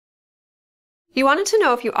You wanted to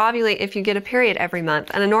know if you ovulate if you get a period every month,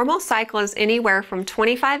 and a normal cycle is anywhere from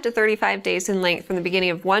 25 to 35 days in length from the beginning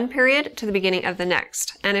of one period to the beginning of the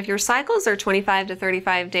next. And if your cycles are 25 to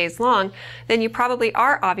 35 days long, then you probably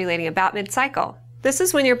are ovulating about mid-cycle. This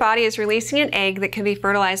is when your body is releasing an egg that can be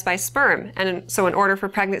fertilized by sperm, and so in order for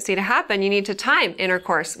pregnancy to happen, you need to time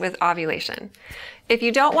intercourse with ovulation. If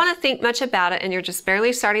you don't want to think much about it and you're just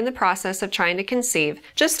barely starting the process of trying to conceive,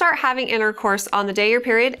 just start having intercourse on the day your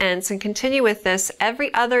period ends and continue with this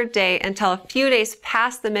every other day until a few days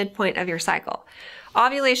past the midpoint of your cycle.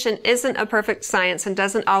 Ovulation isn't a perfect science and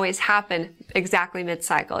doesn't always happen exactly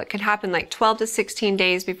mid-cycle. It can happen like 12 to 16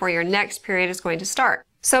 days before your next period is going to start.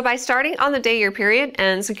 So by starting on the day your period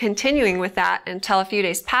ends and continuing with that until a few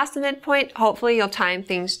days past the midpoint, hopefully you'll time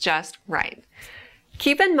things just right.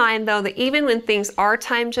 Keep in mind though that even when things are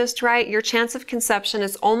timed just right, your chance of conception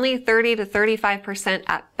is only 30 to 35%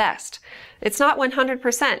 at best. It's not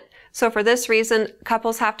 100%. So for this reason,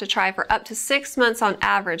 couples have to try for up to 6 months on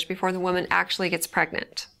average before the woman actually gets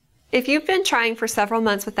pregnant. If you've been trying for several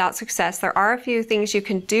months without success, there are a few things you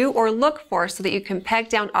can do or look for so that you can peg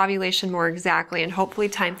down ovulation more exactly and hopefully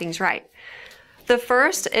time things right. The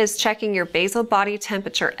first is checking your basal body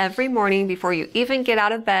temperature every morning before you even get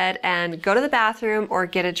out of bed and go to the bathroom or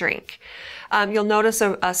get a drink. You'll notice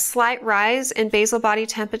a slight rise in basal body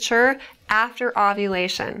temperature after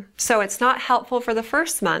ovulation. So it's not helpful for the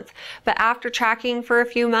first month, but after tracking for a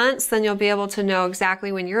few months, then you'll be able to know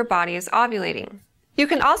exactly when your body is ovulating. You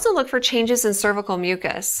can also look for changes in cervical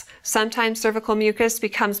mucus. Sometimes cervical mucus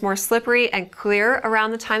becomes more slippery and clear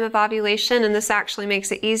around the time of ovulation, and this actually makes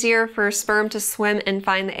it easier for sperm to swim and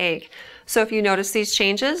find the egg. So if you notice these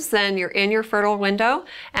changes, then you're in your fertile window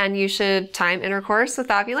and you should time intercourse with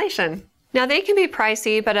ovulation. Now they can be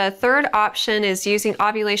pricey, but a third option is using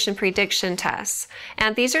ovulation prediction tests.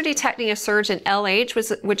 And these are detecting a surge in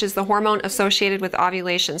LH, which is the hormone associated with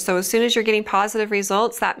ovulation. So as soon as you're getting positive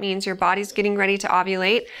results, that means your body's getting ready to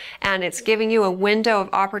ovulate, and it's giving you a window of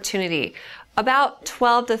opportunity, about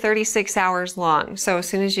 12 to 36 hours long. So as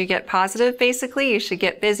soon as you get positive, basically, you should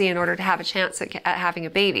get busy in order to have a chance at having a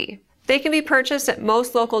baby. They can be purchased at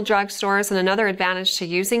most local drugstores, and another advantage to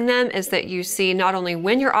using them is that you see not only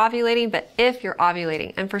when you're ovulating, but if you're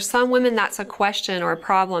ovulating. And for some women, that's a question or a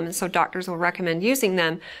problem, and so doctors will recommend using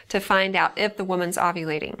them to find out if the woman's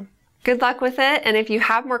ovulating. Good luck with it, and if you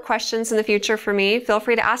have more questions in the future for me, feel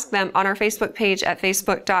free to ask them on our Facebook page at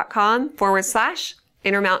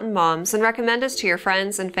facebook.com/InterMountainMoms, and recommend us to your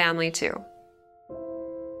friends and family too.